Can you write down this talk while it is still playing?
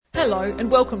Hello and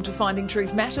welcome to Finding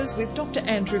Truth Matters with Dr.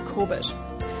 Andrew Corbett.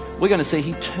 We're going to see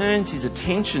he turns his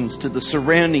attentions to the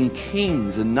surrounding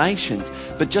kings and nations.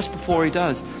 But just before he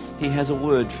does, he has a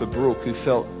word for Baruch, who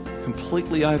felt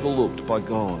completely overlooked by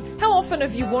God. How often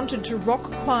have you wanted to rock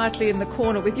quietly in the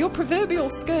corner with your proverbial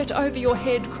skirt over your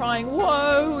head crying,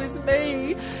 "Woe is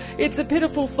me"? It's a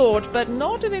pitiful thought, but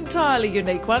not an entirely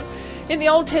unique one. In the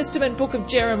Old Testament book of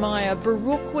Jeremiah,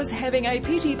 Baruch was having a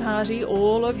pity party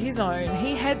all of his own.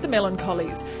 He had the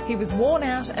melancholies. He was worn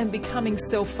out and becoming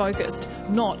self-focused.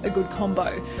 Not a good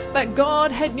combo. But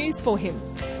God had news for him.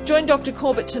 Join Dr.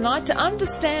 Corbett tonight to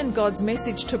understand God's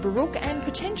message to Baruch and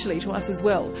potentially to us as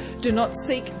well. Do not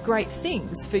seek great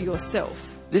things for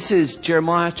yourself. This is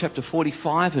Jeremiah chapter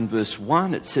 45 and verse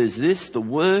 1. It says this: the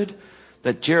word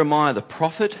that Jeremiah the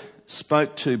prophet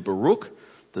spoke to Baruch,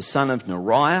 the son of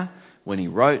Neriah, when he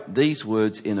wrote these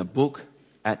words in a book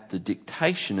at the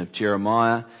dictation of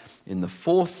Jeremiah in the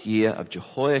 4th year of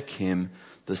Jehoiakim,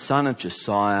 the son of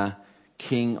Josiah,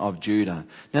 king of Judah.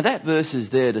 Now that verse is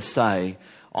there to say,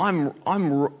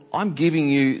 I'm giving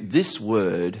you this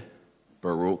word,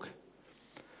 Baruch,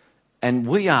 and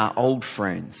we are old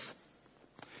friends.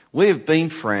 We have been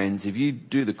friends, if you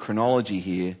do the chronology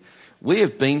here, we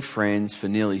have been friends for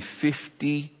nearly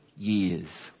 50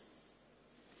 years.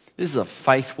 This is a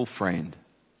faithful friend.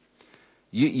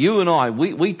 You and I,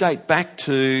 we date back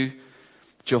to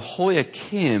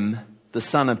Jehoiakim, the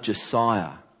son of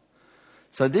Josiah.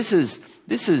 So this is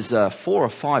 4 or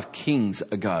 5 kings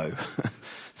ago.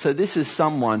 So this is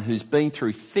someone who's been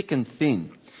through thick and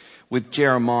thin with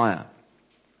Jeremiah.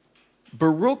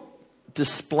 Baruch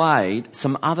displayed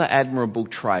some other admirable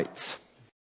traits.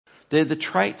 They're the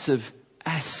traits of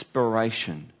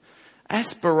aspiration.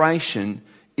 Aspiration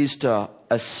is to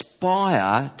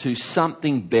aspire to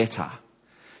something better.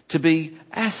 To be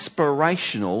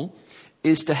aspirational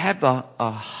is to have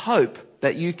a hope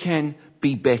that you can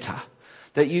be better,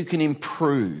 that you can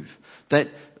improve, that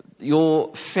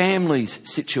your family's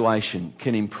situation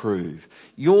can improve,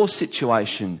 your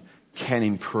situation can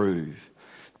improve,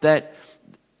 that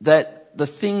the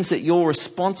things that you're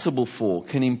responsible for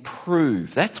can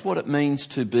improve. That's what it means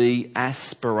to be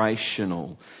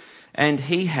aspirational. And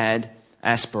he had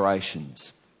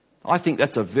aspirations. I think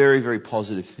that's a very, very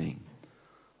positive thing.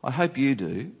 I hope you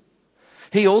do.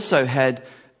 He also had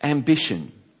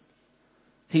ambition.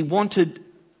 He wanted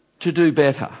to do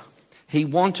better. He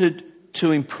wanted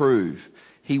to improve.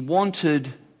 He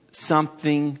wanted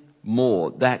something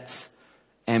more. That's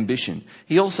ambition.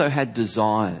 He also had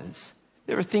desires.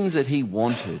 There are things that he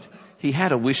wanted. He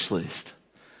had a wish list.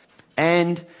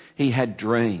 And he had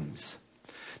dreams.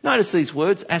 Notice these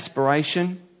words: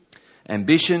 aspiration,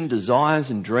 ambition, desires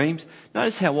and dreams.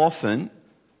 Notice how often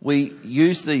we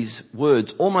use these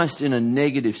words almost in a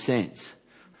negative sense.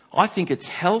 I think it's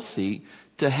healthy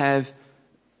to have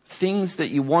things that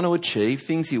you want to achieve,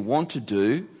 things you want to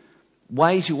do,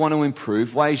 ways you want to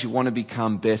improve, ways you want to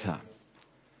become better.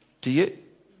 Do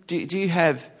you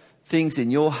have things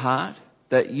in your heart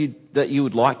that you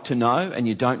would like to know and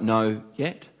you don't know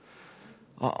yet?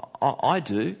 I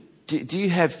do. Do you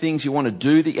have things you want to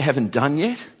do that you haven't done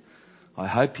yet? I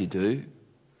hope you do.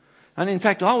 And in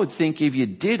fact, I would think if you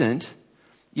didn't,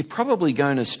 you're probably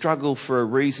going to struggle for a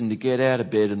reason to get out of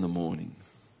bed in the morning.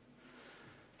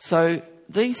 So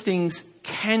these things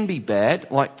can be bad,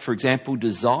 like, for example,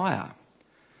 desire.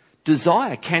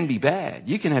 Desire can be bad.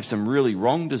 You can have some really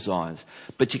wrong desires,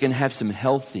 but you can have some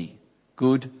healthy,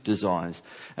 good desires.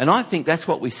 And I think that's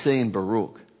what we see in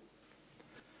Baruch.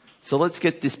 So let's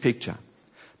get this picture.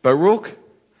 Baruch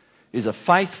is a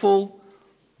faithful,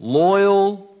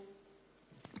 loyal,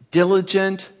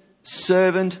 diligent,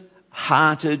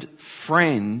 servant-hearted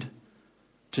friend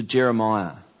to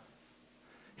Jeremiah.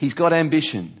 He's got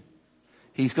ambition.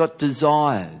 He's got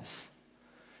desires.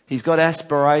 He's got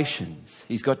aspirations.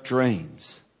 He's got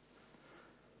dreams.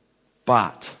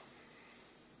 But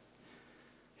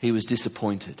he was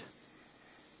disappointed.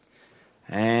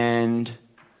 And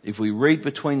if we read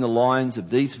between the lines of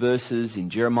these verses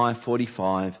in Jeremiah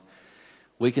 45,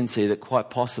 we can see that quite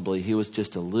possibly he was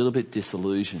just a little bit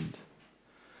disillusioned.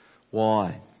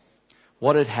 Why?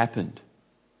 What had happened?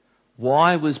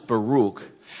 Why was Baruch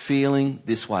feeling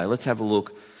this way? Let's have a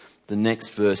look. The next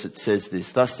verse, it says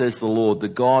this: "Thus says the Lord, the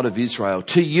God of Israel,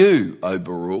 to you, O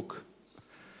Baruch."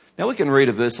 Now we can read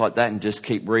a verse like that and just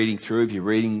keep reading through if you're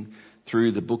reading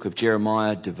through the book of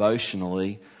Jeremiah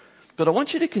devotionally. But I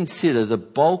want you to consider the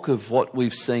bulk of what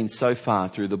we've seen so far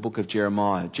through the book of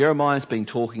Jeremiah. Jeremiah's been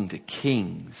talking to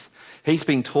kings. He's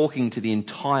been talking to the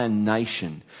entire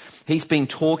nation. He's been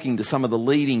talking to some of the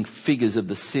leading figures of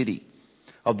the city,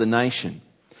 of the nation.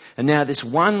 And now this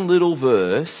one little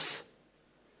verse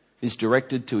is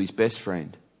directed to his best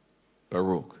friend,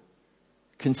 Baruch.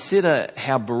 Consider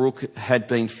how Baruch had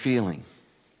been feeling,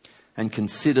 and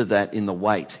consider that in the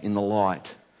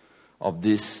light of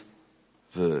this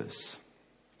verse.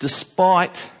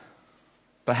 Despite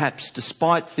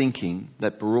thinking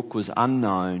that Baruch was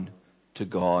unknown to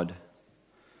God,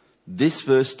 this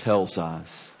verse tells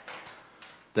us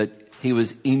that he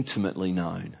was intimately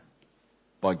known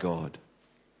by God.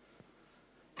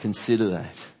 Consider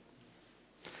that.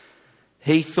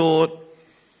 He thought,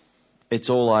 it's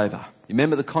all over. You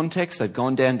remember the context? They've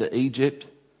gone down to Egypt,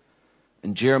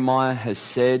 and Jeremiah has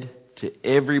said to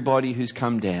everybody who's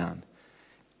come down,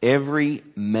 every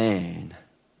man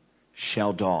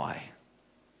shall die.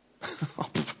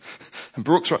 And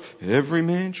Baruch's right, every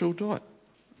man shall die.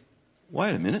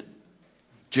 Wait a minute.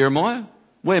 Jeremiah,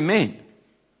 we're men.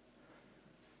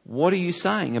 What are you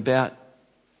saying about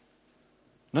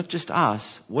not just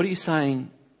us? What are you saying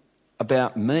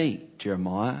about me,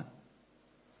 Jeremiah?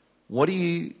 What are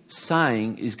you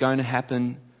saying is going to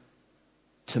happen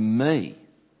to me?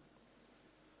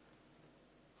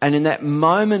 And in that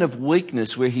moment of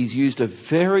weakness where he's used a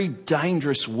very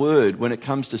dangerous word when it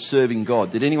comes to serving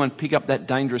God. Did anyone pick up that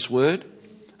dangerous word?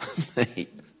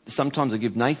 Sometimes I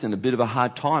give Nathan a bit of a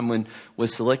hard time when we're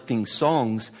selecting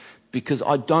songs, because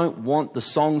I don't want the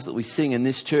songs that we sing in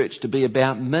this church to be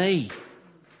about me.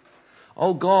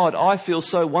 Oh God, I feel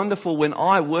so wonderful when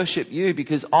I worship you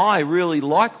because I really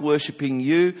like worshipping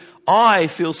you. I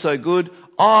feel so good.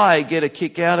 I get a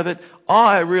kick out of it.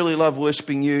 I really love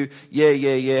worshipping you.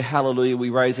 Yeah, hallelujah. We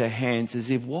raise our hands as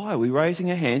if, why are we raising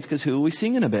our hands? Because who are we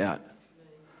singing about?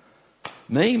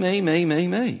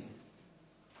 Me.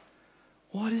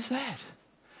 What is that?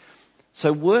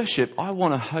 So worship, I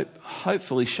want to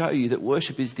hopefully show you that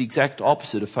worship is the exact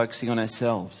opposite of focusing on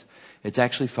ourselves. It's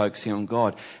actually focusing on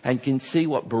God. And can see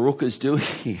what Baruch is doing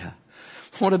here.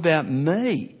 What about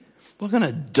me? We're going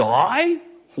to die?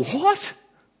 What?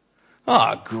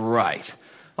 Oh, great.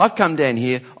 I've come down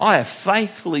here. I have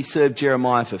faithfully served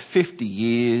Jeremiah for 50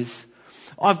 years.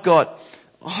 I've got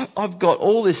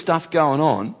all this stuff going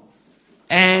on.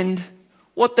 And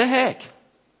what the heck?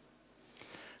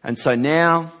 And so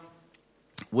now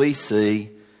we see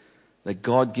that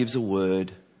God gives a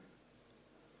word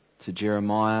to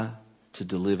Jeremiah to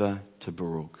deliver to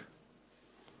Baruch.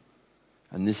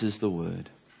 And this is the word.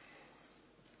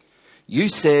 You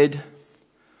said,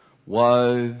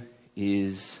 woe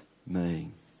is me.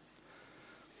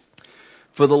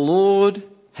 For the Lord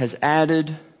has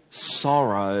added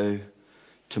sorrow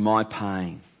to my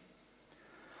pain.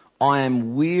 I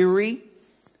am weary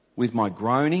with my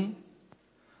groaning.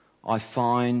 I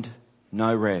find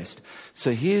no rest.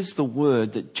 So here's the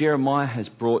word that Jeremiah has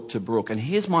brought to Baruch. And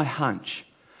here's my hunch.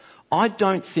 I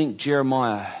don't think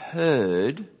Jeremiah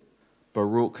heard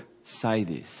Baruch say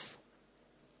this.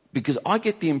 Because I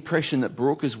get the impression that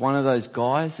Baruch is one of those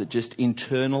guys that just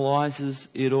internalizes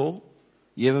it all.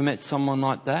 You ever met someone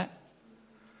like that?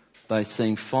 They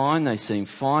seem fine, and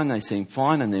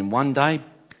then one day,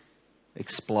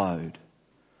 explode.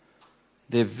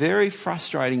 They're very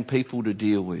frustrating people to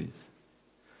deal with.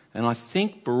 And I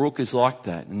think Baruch is like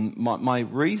that. And my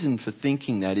reason for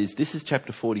thinking that is this is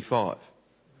chapter 45.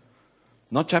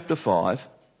 Not chapter 5,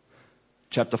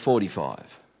 chapter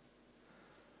 45.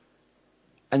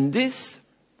 And this,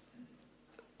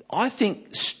 I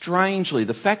think strangely,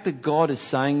 the fact that God is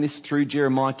saying this through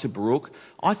Jeremiah to Baruch,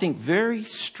 I think very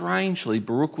strangely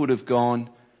Baruch would have gone,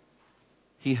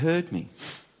 he heard me.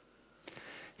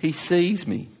 He sees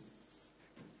me.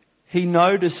 He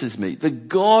notices me. The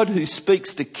God who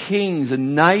speaks to kings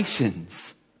and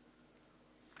nations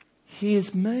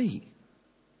hears me.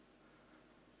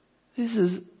 This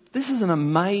is an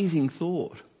amazing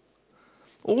thought.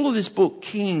 All of this book,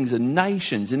 Kings and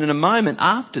Nations, and in a moment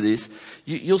after this,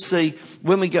 you'll see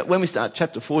when we start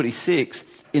chapter 46,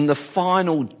 in the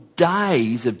final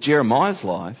days of Jeremiah's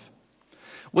life,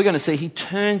 we're going to see he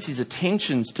turns his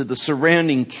attentions to the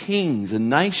surrounding kings and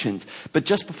nations. But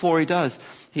just before he does,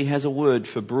 he has a word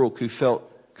for Baruch, who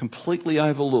felt completely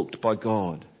overlooked by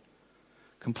God.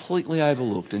 Completely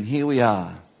overlooked. And here we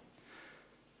are.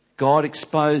 God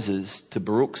exposes to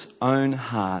Baruch's own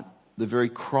heart the very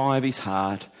cry of his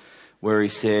heart, where he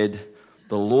said,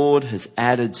 the Lord has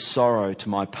added sorrow to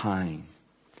my pain.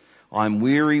 I'm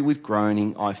weary with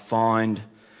groaning. I find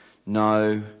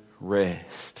no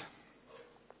rest.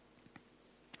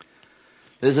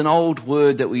 There's an old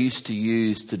word that we used to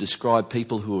use to describe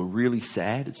people who are really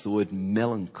sad. It's the word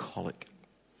melancholic.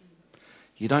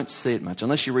 You don't see it much.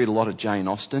 Unless you read a lot of Jane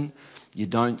Austen, you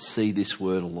don't see this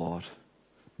word a lot.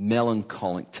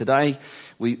 melancholic. Today,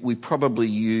 we probably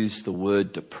use the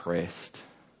word depressed,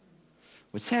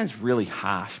 which sounds really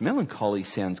harsh. Melancholy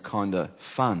sounds kind of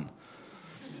fun.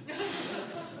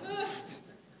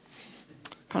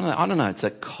 Kind of, I don't know, it's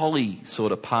a collie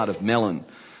sort of part of melon.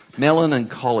 Melon and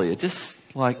collie are just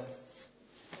like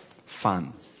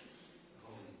fun.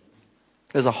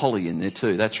 There's a holly in there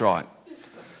too, that's right.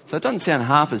 So it doesn't sound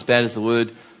half as bad as the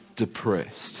word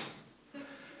depressed.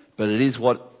 But it is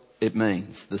what it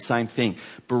means, the same thing.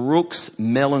 Baruch's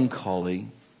melancholy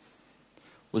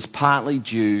was partly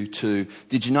due to,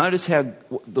 did you notice how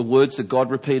the words that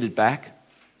God repeated back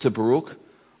to Baruch?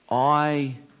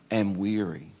 I am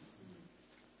weary.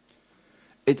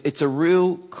 It's a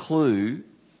real clue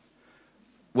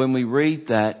when we read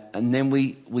that, and then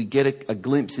we get a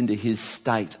glimpse into his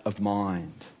state of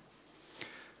mind.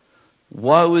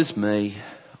 Woe is me,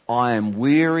 I am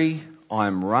weary, I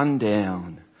am run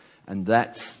down. And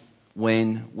that's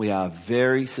when we are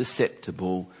very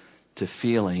susceptible to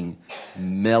feeling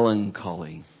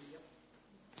melancholy.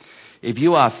 If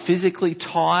you are physically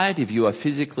tired, if you are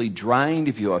physically drained,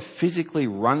 if you are physically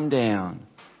run down,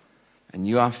 and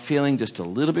you are feeling just a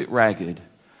little bit ragged,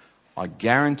 I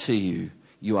guarantee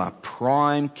you are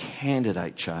prime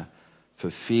candidature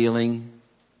for feeling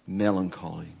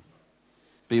melancholy.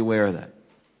 Be aware of that.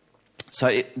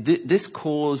 So this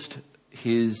caused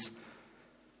his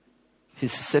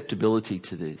susceptibility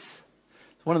to this.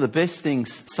 One of the best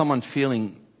things someone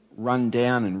feeling run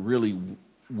down and really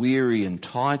weary and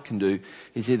tired can do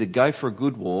is either go for a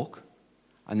good walk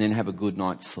and then have a good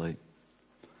night's sleep.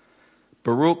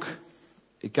 Baruch,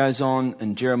 it goes on,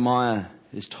 and Jeremiah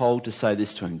is told to say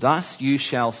this to him. Thus you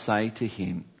shall say to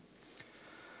him,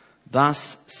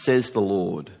 thus says the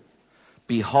Lord,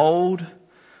 behold,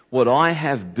 what I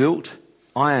have built,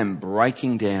 I am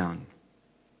breaking down.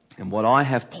 And what I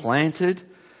have planted,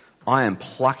 I am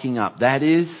plucking up. That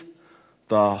is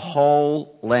the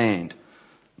whole land.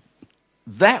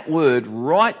 That word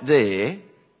right there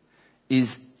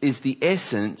is the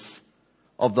essence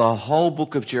of the whole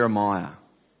book of Jeremiah.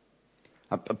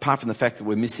 Apart from the fact that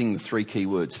we're missing the three key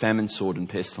words, famine, sword and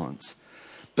pestilence.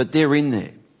 But they're in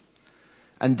there.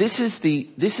 And this is the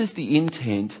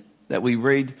intent that we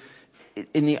read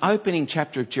in the opening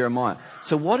chapter of Jeremiah.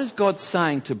 So what is God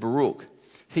saying to Baruch?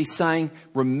 He's saying,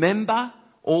 remember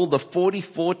all the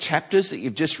 44 chapters that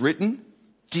you've just written?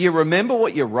 Do you remember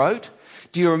what you wrote?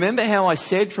 Do you remember how I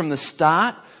said from the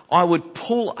start, I would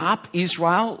pull up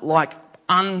Israel like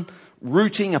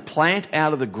unrooting a plant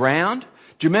out of the ground?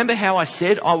 Do you remember how I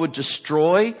said I would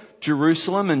destroy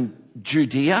Jerusalem and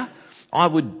Judea? I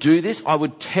would do this. I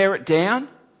would tear it down.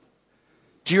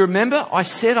 Do you remember? I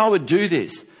said I would do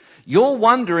this. You're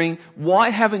wondering, why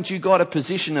haven't you got a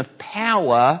position of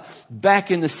power back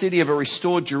in the city of a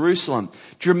restored Jerusalem?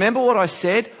 Do you remember what I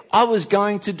said? I was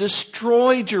going to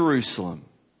destroy Jerusalem.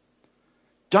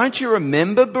 Don't you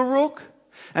remember, Baruch?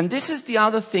 And this is the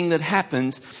other thing that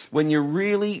happens when you're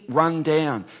really run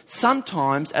down.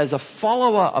 Sometimes as a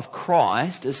follower of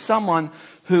Christ, as someone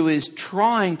who is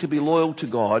trying to be loyal to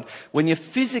God, when you're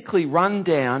physically run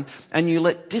down and you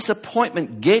let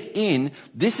disappointment get in,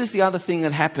 this is the other thing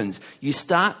that happens. You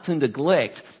start to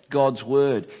neglect God's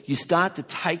word. You start to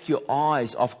take your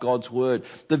eyes off God's word.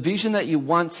 The vision that you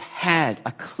once had,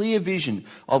 a clear vision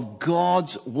of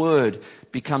God's word,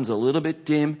 becomes a little bit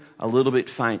dim, a little bit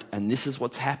faint. And this is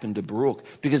what's happened to Baruch,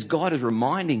 because God is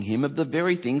reminding him of the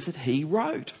very things that he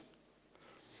wrote.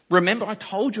 Remember, I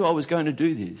told you I was going to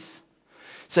do this.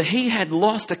 So he had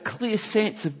lost a clear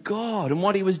sense of God and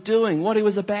what he was doing, what he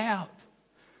was about.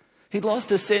 He'd lost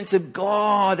a sense of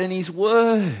God and his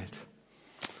word.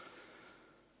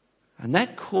 And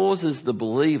that causes the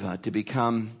believer to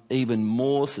become even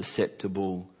more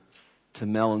susceptible to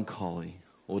melancholy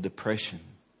or depression.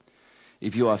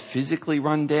 If you are physically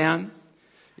run down,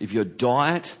 if your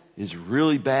diet is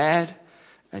really bad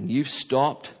and you've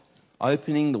stopped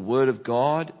opening the Word of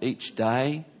God each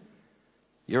day,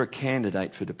 you're a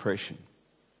candidate for depression.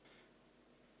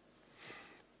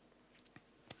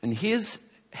 And here's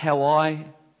how I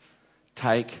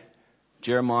take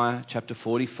Jeremiah chapter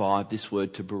 45, this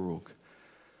word to Baruch.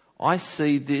 I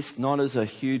see this not as a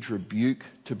huge rebuke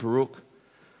to Baruch.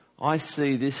 I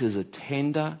see this as a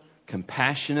tender,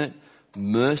 compassionate,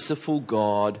 merciful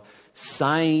God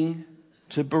saying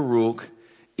to Baruch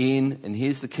and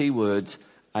here's the key words,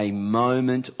 a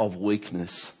moment of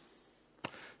weakness.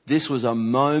 This was a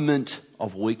moment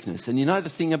of weakness. And you know the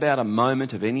thing about a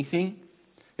moment of anything?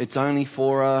 It's only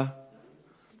for a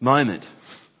moment.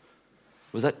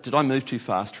 Did I move too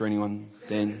fast for anyone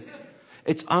then?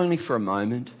 It's only for a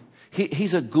moment.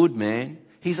 He's a good man.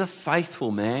 He's a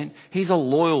faithful man. He's a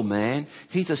loyal man.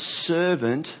 He's a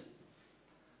servant.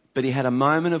 But he had a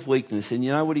moment of weakness. And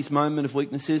you know what his moment of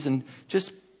weakness is? And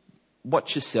just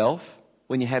watch yourself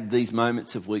when you have these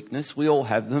moments of weakness. We all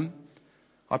have them.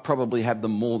 I probably have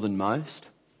them more than most.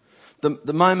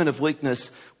 The moment of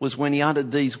weakness was when he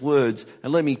uttered these words.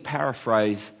 And let me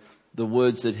paraphrase the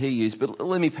words that he used. But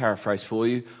let me paraphrase for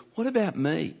you. What about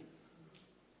me?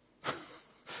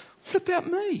 What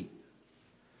about me?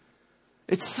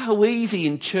 It's so easy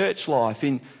in church life,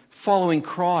 in following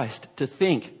Christ, to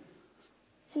think,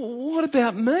 well, what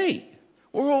about me?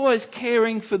 We're always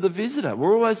caring for the visitor.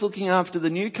 We're always looking after the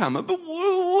newcomer. But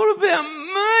what about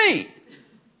me?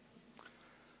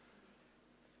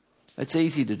 It's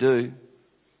easy to do.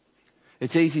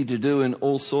 It's easy to do in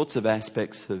all sorts of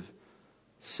aspects of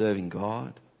serving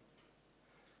God.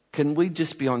 Can we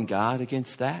just be on guard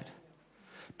against that?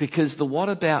 Because the what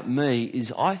about me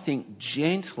is, I think,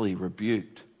 gently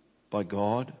rebuked by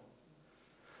God.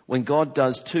 When God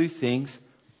does two things,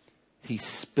 he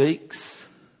speaks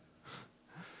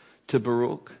to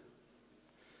Baruch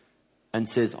and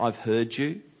says, I've heard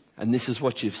you, and this is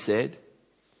what you've said.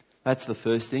 That's the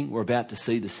first thing. We're about to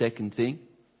see the second thing.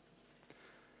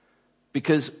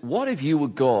 Because what if you were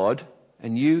God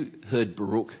and you heard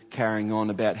Baruch carrying on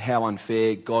about how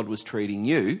unfair God was treating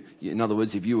you? In other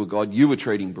words, if you were God, you were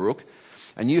treating Baruch,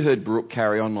 and you heard Baruch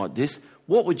carry on like this,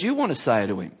 what would you want to say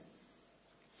to him?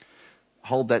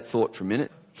 Hold that thought for a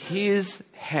minute. Here's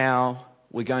how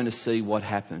we're going to see what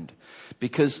happened.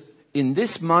 Because in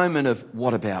this moment of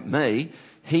what about me,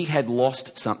 he had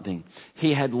lost something.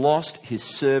 He had lost his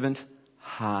servant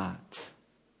heart.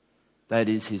 That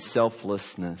is his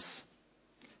selflessness.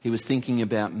 He was thinking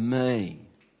about me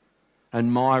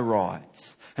and my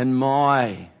rights and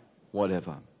my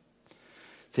whatever.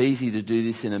 It's easy to do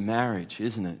this in a marriage,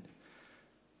 isn't it?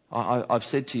 I've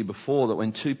said to you before that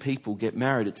when two people get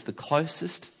married, it's the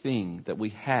closest thing that we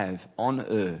have on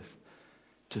earth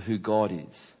to who God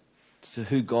is, to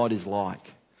who God is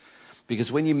like. Because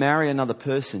when you marry another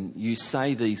person, you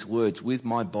say these words, with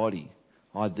my body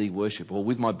I thee worship, or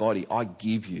with my body I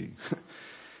give you.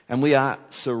 And we are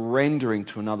surrendering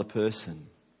to another person.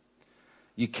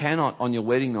 You cannot on your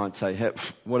wedding night say, hey,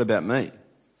 what about me?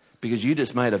 Because you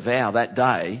just made a vow that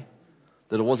day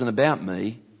that it wasn't about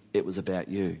me, it was about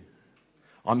you.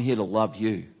 I'm here to love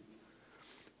you.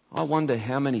 I wonder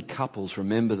how many couples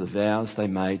remember the vows they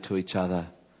made to each other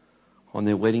on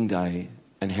their wedding day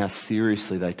and how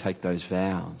seriously they take those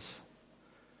vows.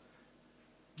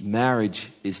 Marriage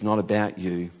is not about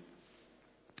you.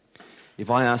 If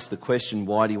I ask the question,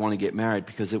 why do you want to get married?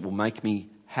 Because it will make me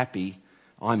happy,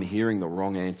 I'm hearing the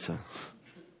wrong answer.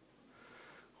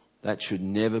 That should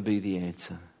never be the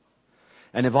answer.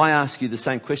 And if I ask you the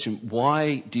same question,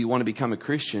 why do you want to become a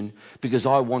Christian? Because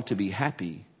I want to be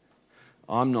happy.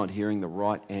 I'm not hearing the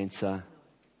right answer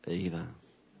either.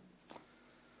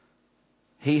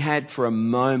 He had for a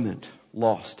moment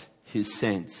lost his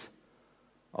sense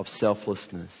of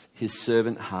selflessness, his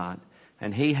servant heart,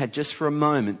 and he had just for a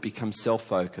moment become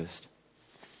self-focused.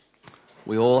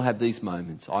 We all have these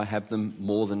moments. I have them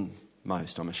more than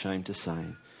most, I'm ashamed to say.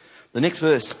 The next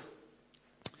verse,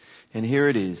 and here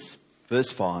it is, verse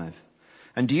 5.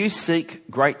 And do you seek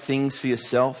great things for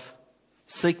yourself?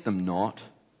 Seek them not.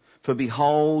 For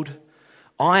behold,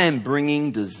 I am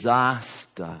bringing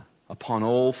disaster upon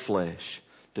all flesh,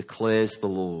 declares the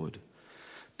Lord.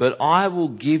 But I will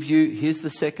give you, here's the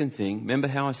second thing. Remember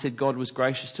how I said God was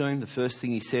gracious to him? The first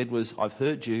thing he said was, I've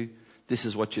heard you. This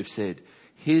is what you've said.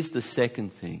 Here's the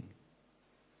second thing.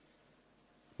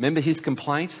 Remember his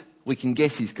complaint? We can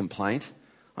guess his complaint.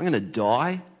 I'm going to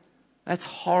die? That's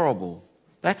horrible.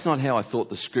 That's not how I thought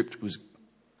the script was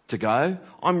to go.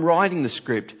 I'm writing the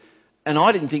script and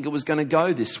I didn't think it was going to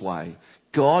go this way.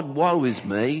 God, woe is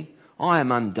me. I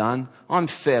am undone. I'm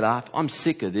fed up. I'm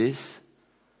sick of this.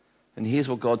 And here's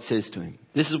what God says to him.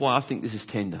 This is why I think this is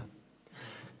tender.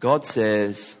 God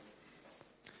says,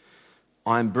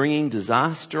 I'm bringing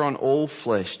disaster on all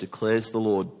flesh, declares the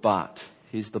Lord. But,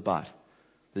 here's the but.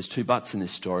 There's two buts in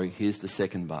this story. Here's the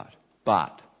second but.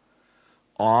 But,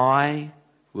 I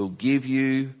will give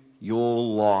you your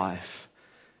life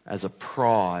as a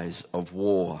prize of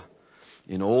war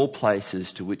in all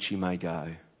places to which you may go.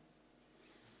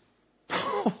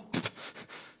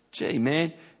 Gee,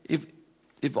 man,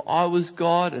 if I was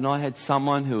God and I had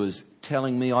someone who was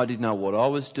telling me I didn't know what I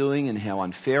was doing and how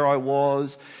unfair I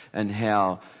was and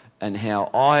how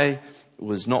I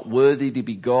was not worthy to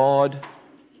be God,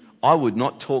 I would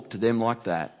not talk to them like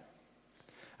that.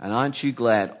 And aren't you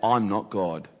glad I'm not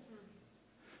God?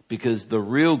 Because the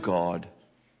real God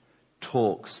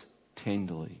talks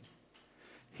tenderly.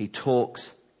 He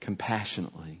talks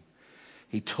compassionately.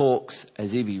 He talks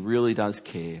as if he really does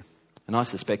care. And I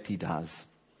suspect he does.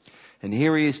 And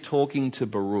here he is talking to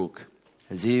Baruch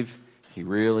as if he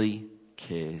really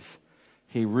cares.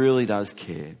 He really does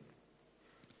care.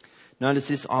 Notice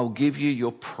this, I'll give you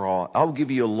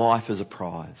your life as a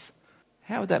prize.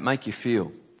 How would that make you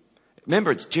feel?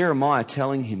 Remember, it's Jeremiah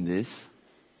telling him this.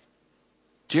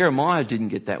 Jeremiah didn't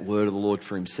get that word of the Lord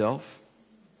for himself.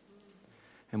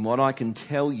 And what I can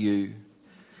tell you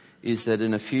is that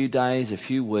in a few days, a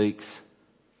few weeks,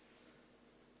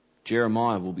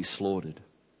 Jeremiah will be slaughtered.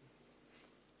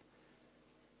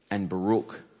 And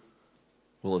Baruch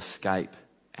will escape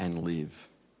and live.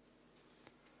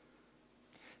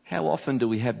 How often do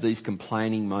we have these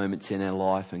complaining moments in our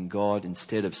life and God,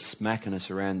 instead of smacking us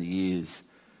around the ears,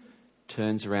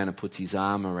 turns around and puts his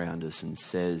arm around us and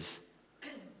says,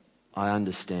 I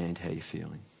understand how you're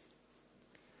feeling.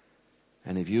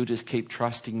 And if you'll just keep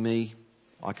trusting me,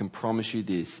 I can promise you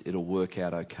this, it'll work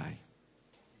out okay.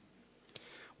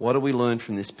 What do we learn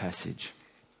from this passage?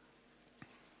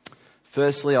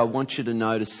 Firstly, I want you to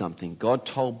notice something. God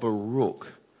told Baruch,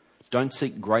 don't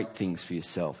seek great things for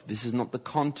yourself. This is not the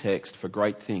context for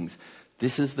great things.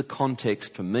 This is the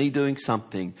context for me doing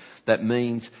something that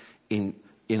means in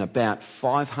about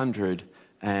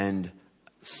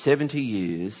 570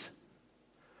 years,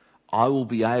 I will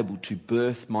be able to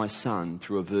birth my son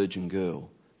through a virgin girl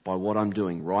by what I'm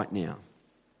doing right now.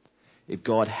 If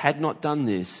God had not done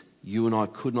this, you and I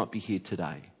could not be here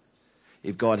today.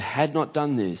 If God had not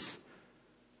done this,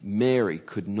 Mary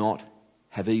could not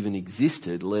have even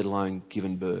existed, let alone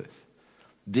given birth.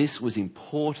 This was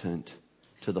important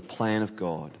to the plan of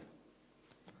God.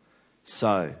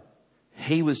 So,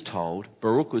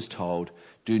 Baruch was told,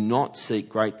 do not seek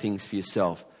great things for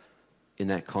yourself in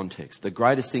that context. The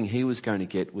greatest thing he was going to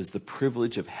get was the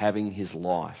privilege of having his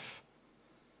life.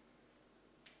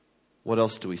 What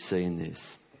else do we see in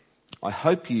this? I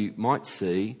hope you might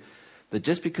see that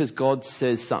just because God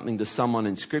says something to someone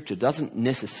in Scripture doesn't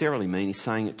necessarily mean he's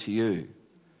saying it to you.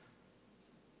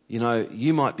 You know,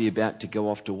 you might be about to go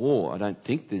off to war. I don't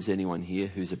think there's anyone here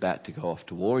who's about to go off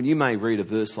to war. And you may read a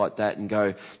verse like that and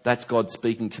go, that's God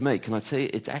speaking to me. Can I tell you,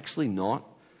 it's actually not.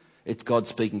 It's God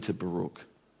speaking to Baruch.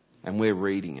 And we're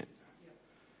reading it.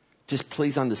 Just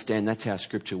please understand that's how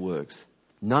Scripture works.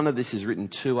 None of this is written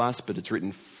to us, but it's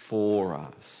written for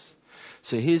us.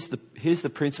 So here's the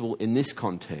principle in this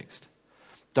context.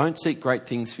 Don't seek great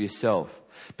things for yourself.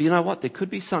 But you know what? There could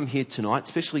be some here tonight,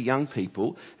 especially young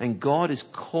people, and God is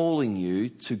calling you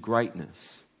to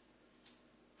greatness.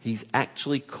 He's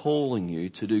actually calling you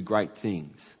to do great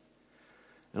things.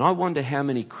 And I wonder how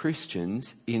many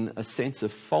Christians, in a sense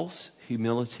of false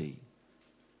humility,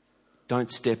 don't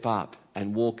step up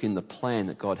and walk in the plan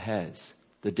that God has,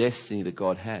 the destiny that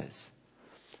God has.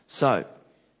 So,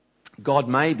 God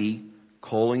may be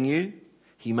calling you.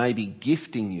 He may be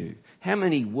gifting you. How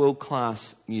many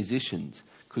world-class musicians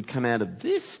could come out of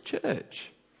this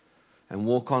church and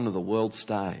walk onto the world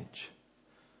stage?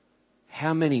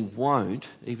 How many won't,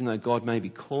 even though God may be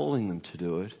calling them to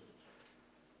do it,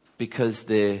 because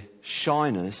their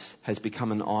shyness has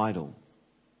become an idol?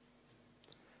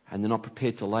 And they're not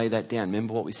prepared to lay that down.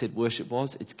 Remember what we said worship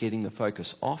was? It's getting the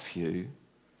focus off you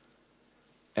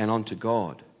and onto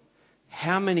God.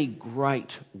 How many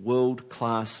great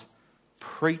world-class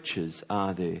preachers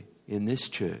are there in this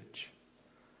church?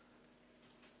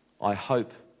 I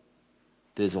hope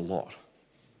there's a lot.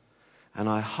 And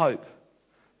I hope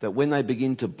that when they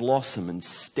begin to blossom and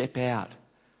step out,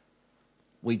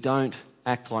 we don't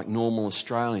act like normal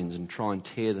Australians and try and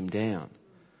tear them down,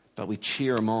 but we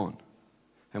cheer them on.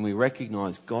 And we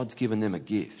recognise God's given them a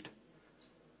gift.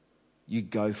 You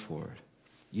go for it.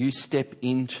 You step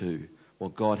into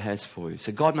what God has for you.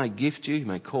 So God may gift you, He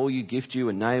may call you, gift you,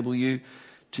 enable you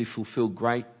to fulfil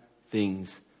great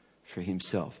things for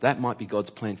Himself. That might be God's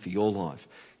plan for your life.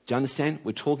 Do you understand?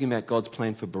 We're talking about God's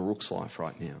plan for Baruch's life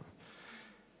right now.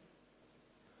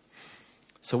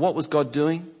 So what was God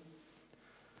doing?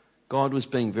 God was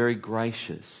being very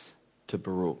gracious to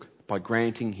Baruch by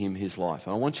granting him his life.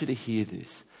 And I want you to hear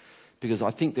this, because I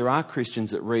think there are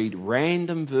Christians that read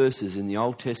random verses in the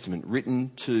Old Testament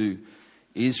written to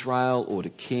Israel or to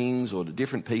kings or to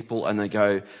different people, and they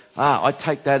go, I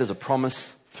take that as a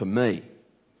promise for me.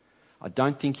 I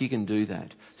don't think you can do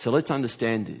that. So let's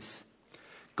understand this.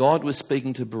 God was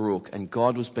speaking to Baruch and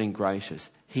God was being gracious.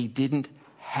 He didn't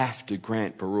have to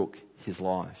grant Baruch his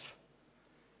life.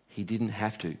 He didn't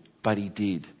have to, but he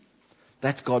did.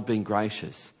 That's God being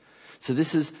gracious. So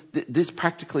this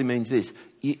practically means this.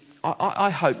 I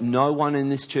hope no one in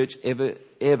this church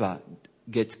ever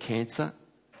gets cancer.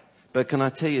 But can I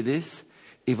tell you this?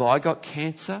 If I got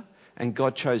cancer and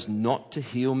God chose not to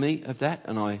heal me of that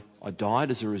and I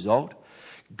died as a result,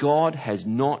 God has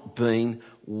not been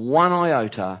one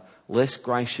iota less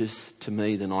gracious to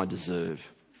me than I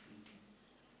deserve.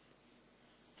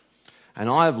 And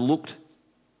I have looked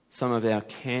some of our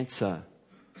cancer,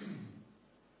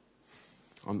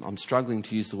 I'm struggling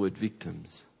to use the word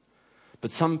victims,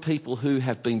 but some people who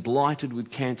have been blighted with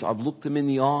cancer, I've looked them in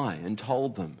the eye and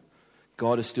told them,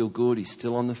 God is still good, He's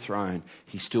still on the throne,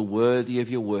 He's still worthy of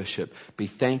your worship. Be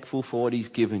thankful for what He's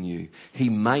given you. He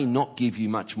may not give you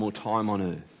much more time on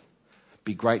earth.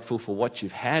 Be grateful for what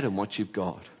you've had and what you've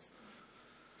got.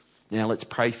 Now let's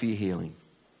pray for your healing.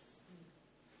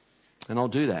 And I'll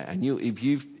do that. And if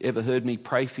you've ever heard me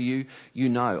pray for you, you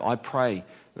know I pray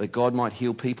that God might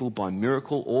heal people by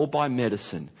miracle or by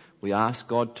medicine. We ask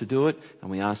God to do it,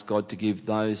 and we ask God to give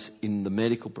those in the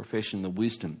medical profession the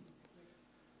wisdom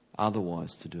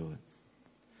otherwise to do it.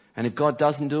 And if God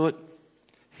doesn't do it,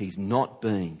 He's not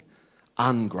being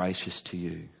ungracious to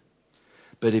you.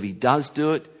 But if He does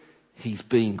do it, He's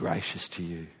being gracious to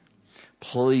you.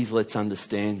 Please, let's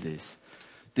understand this.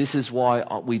 This is why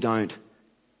we don't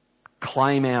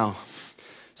claim our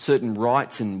certain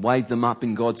rights and wave them up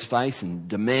in God's face and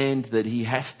demand that He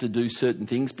has to do certain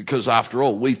things because, after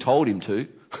all, we've told Him to.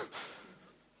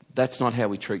 That's not how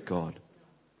we treat God.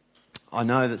 I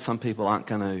know that some people aren't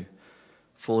going to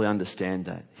fully understand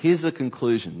that. Here's the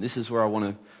conclusion. This is where I want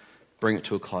to bring it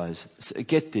to a close. So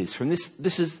get this. From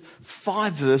this is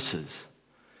 5 verses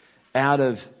out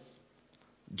of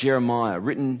Jeremiah,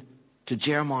 written to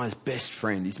Jeremiah's best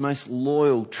friend, his most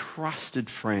loyal, trusted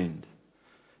friend.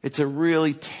 It's a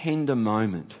really tender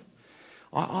moment.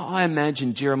 I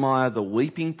imagine Jeremiah, the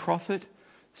weeping prophet,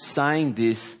 saying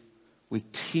this with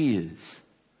tears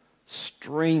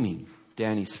streaming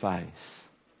down his face.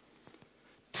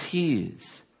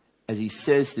 Tears as he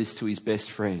says this to his best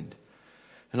friend.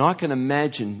 And I can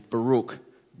imagine Baruch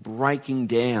breaking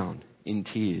down in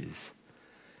tears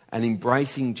and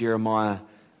embracing Jeremiah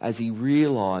as he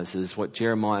realises what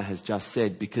Jeremiah has just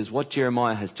said, because what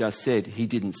Jeremiah has just said, he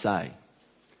didn't say.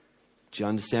 Do you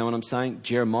understand what I'm saying?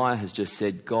 Jeremiah has just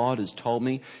said, God has told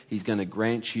me He's going to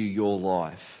grant you your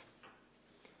life.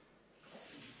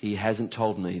 He hasn't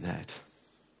told me that.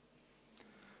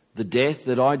 The death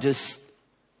that I just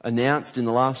announced in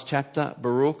the last chapter,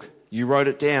 Baruch, you wrote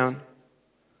it down.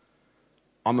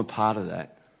 I'm a part of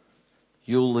that.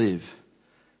 You'll live.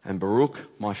 And Baruch,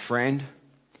 my friend,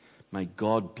 may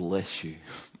God bless you.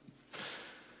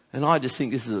 And I just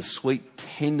think this is a sweet,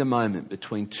 tender moment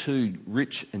between 2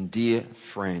 rich and dear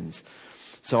friends.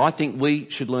 So I think we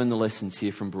should learn the lessons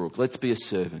here from Baruch. Let's be a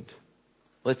servant.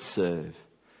 Let's serve.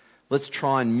 Let's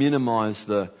try and minimise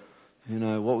the,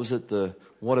 the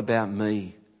what about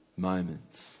me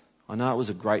moments. I know it was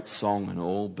a great song and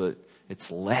all, but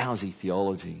it's lousy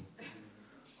theology.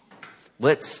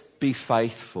 Let's be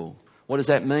faithful. What does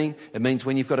that mean? It means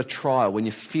when you've got a trial, when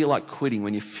you feel like quitting,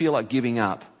 when you feel like giving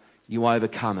up, you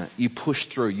overcome it. You push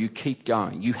through. You keep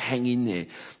going. You hang in there.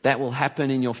 That will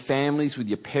happen in your families with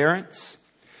your parents.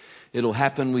 It'll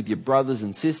happen with your brothers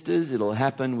and sisters. It'll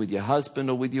happen with your husband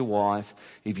or with your wife.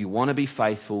 If you want to be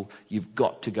faithful, you've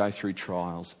got to go through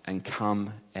trials and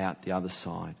come out the other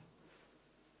side.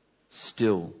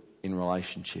 Still in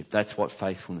relationship. That's what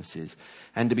faithfulness is.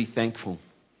 And to be thankful.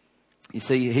 You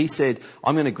see, he said,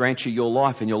 I'm going to grant you your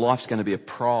life, and your life's going to be a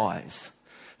prize.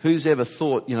 Who's ever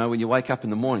thought, when you wake up in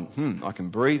the morning, I can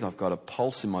breathe, I've got a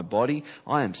pulse in my body.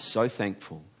 I am so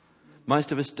thankful.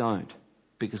 Most of us don't,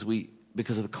 because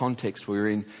of the context we're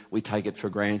in, we take it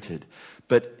for granted.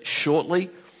 But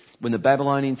shortly, when the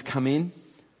Babylonians come in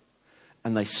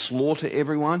and they slaughter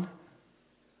everyone,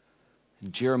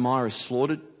 and Jeremiah is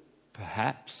slaughtered,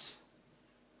 perhaps,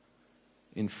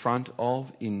 in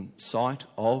sight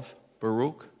of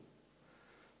Baruch,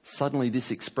 suddenly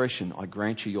this expression, I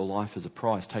grant you your life as a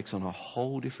prize, takes on a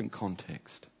whole different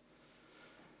context.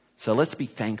 So let's be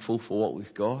thankful for what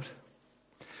we've got.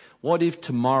 What if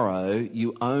tomorrow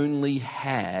you only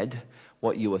had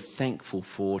what you were thankful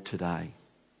for today?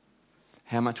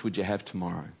 How much would you have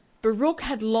tomorrow? Baruch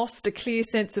had lost a clear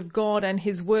sense of God and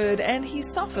His word, and he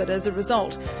suffered as a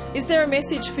result. Is there a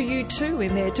message for you too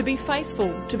in there? To be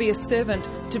faithful, to be a servant,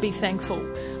 to be thankful.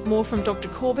 More from Dr.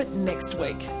 Corbett next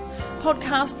week.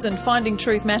 Podcasts and Finding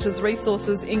Truth Matters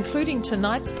resources, including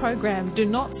tonight's program, Do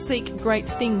Not Seek Great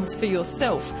Things for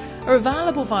Yourself, are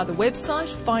available via the website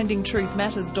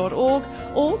findingtruthmatters.org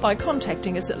or by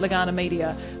contacting us at Legana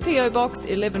Media, PO Box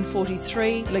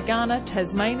 1143, Legana,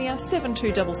 Tasmania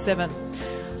 7277.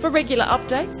 For regular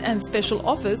updates and special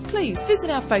offers, please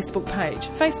visit our Facebook page,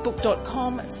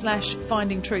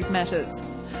 facebook.com/findingtruthmatters.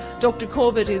 Dr.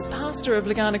 Corbett is pastor of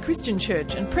Legana Christian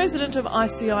Church and president of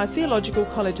ICI Theological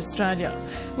College Australia.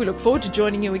 We look forward to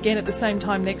joining you again at the same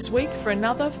time next week for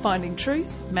another Finding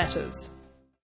Truth Matters.